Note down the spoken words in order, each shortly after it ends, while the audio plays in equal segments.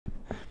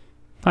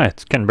Hi,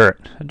 it's Ken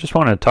Barrett. I just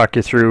want to talk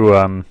you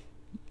through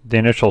the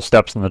initial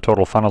steps in the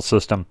total funnel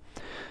system.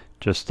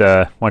 Just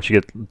once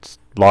you get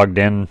logged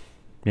in,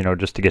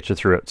 just to get you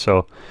through it.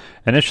 So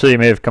initially you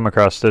may have come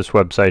across this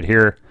website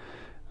here.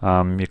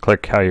 You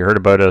click how you heard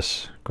about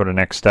us, go to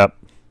next step,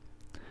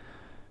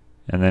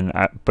 and then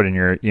put in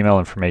your email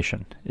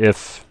information.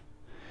 If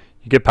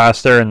you get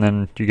past there and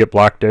then you get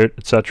blocked out,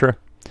 etc.,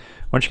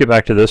 once you get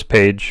back to this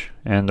page,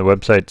 and the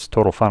website's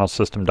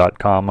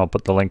totalfunnelsystem.com, I'll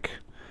put the link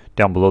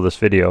down below this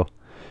video.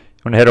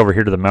 You want to head over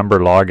here to the member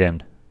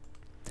login.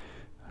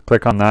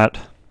 Click on that.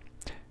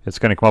 It's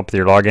going to come up with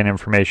your login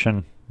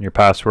information, your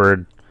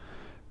password,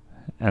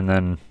 and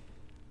then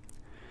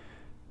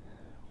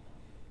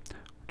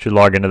once you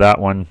log into that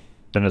one,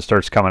 then it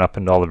starts coming up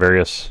into all the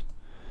various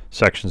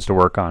sections to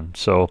work on.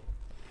 So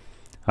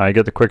you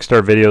get the quick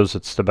start videos.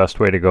 It's the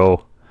best way to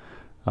go.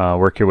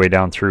 Work your way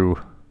down through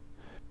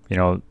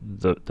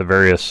the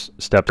various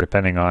steps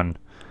depending on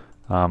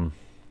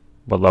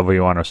what level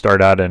you want to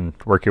start at, and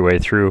work your way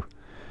through.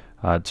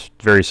 It's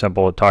very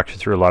simple. It talks you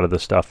through a lot of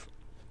this stuff.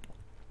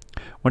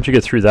 Once you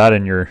get through that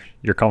and you're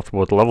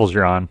comfortable with the levels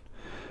you're on,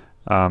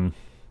 and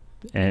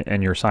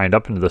you're signed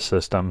up into the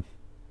system,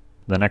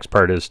 the next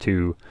part is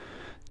to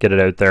get it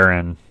out there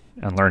and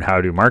learn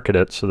how to market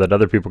it so that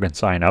other people can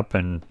sign up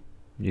and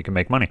you can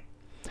make money.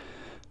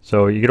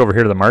 So you get over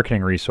here to the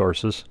marketing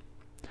resources,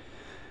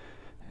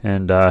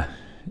 and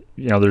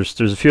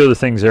there's a few other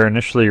things there.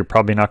 Initially you're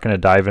probably not going to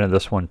dive into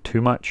this one too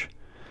much,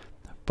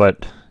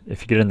 but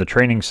if you get in the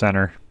training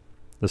center,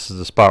 this is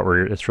the spot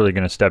where it's really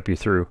going to step you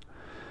through.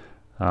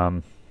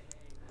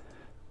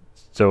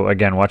 So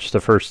again, watch the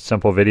first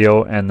simple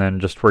video and then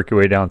just work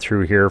your way down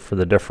through here for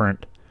the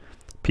different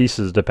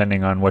pieces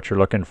depending on what you're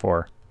looking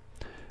for.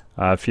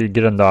 If you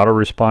get into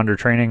autoresponder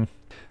training,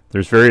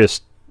 there's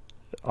various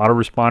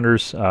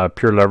autoresponders,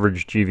 Pure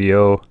Leverage,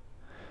 GVO,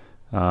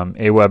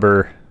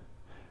 Aweber.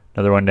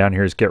 Another one down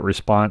here is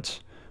GetResponse.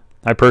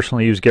 I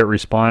personally use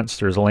GetResponse.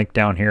 There's a link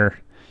down here.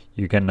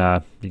 You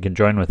can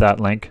join with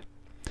that link.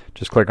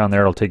 Just click on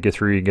there. It'll take you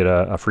through. You get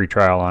a free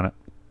trial on it.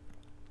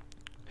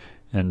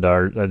 And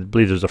I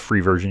believe there's a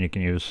free version you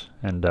can use.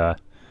 And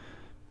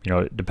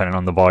depending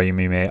on the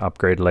volume, you may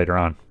upgrade later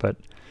on. But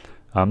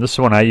this is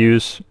the one I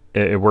use.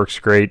 It works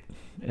great.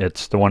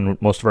 It's the one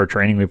most of our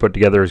training we put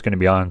together is going to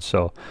be on.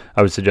 So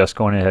I would suggest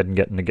going ahead and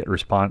getting the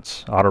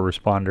GetResponse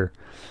autoresponder.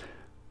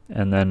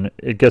 And then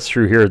it gets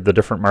through here the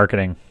different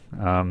marketing.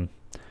 Marketing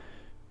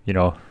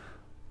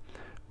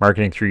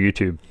through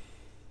YouTube.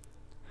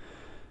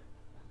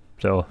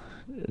 So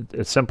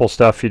it's simple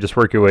stuff. You just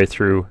work your way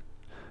through.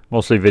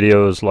 Mostly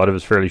videos. A lot of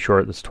it's fairly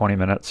short. It's 20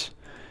 minutes.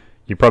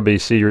 You probably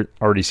you're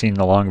already seen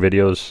the long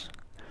videos.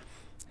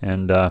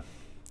 And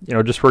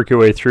just work your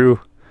way through. If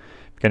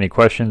you got any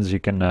questions, you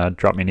can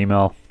drop me an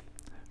email.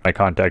 My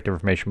contact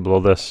information below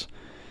this.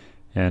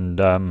 And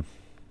like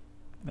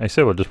I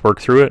said, we'll just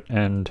work through it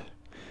and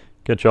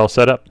get you all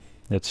set up.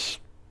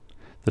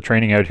 The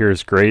training out here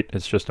is great.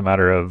 It's just a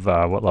matter of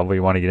what level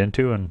you want to get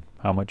into and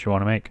how much you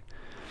want to make.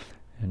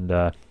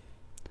 And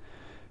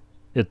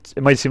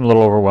it might seem a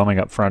little overwhelming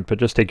up front, but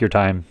just take your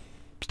time,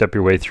 step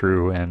your way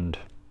through, and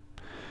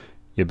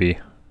you'll be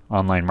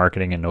online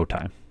marketing in no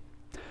time.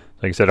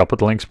 Like I said, I'll put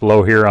the links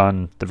below here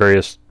on the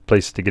various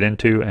places to get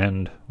into,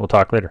 and we'll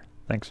talk later.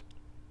 Thanks.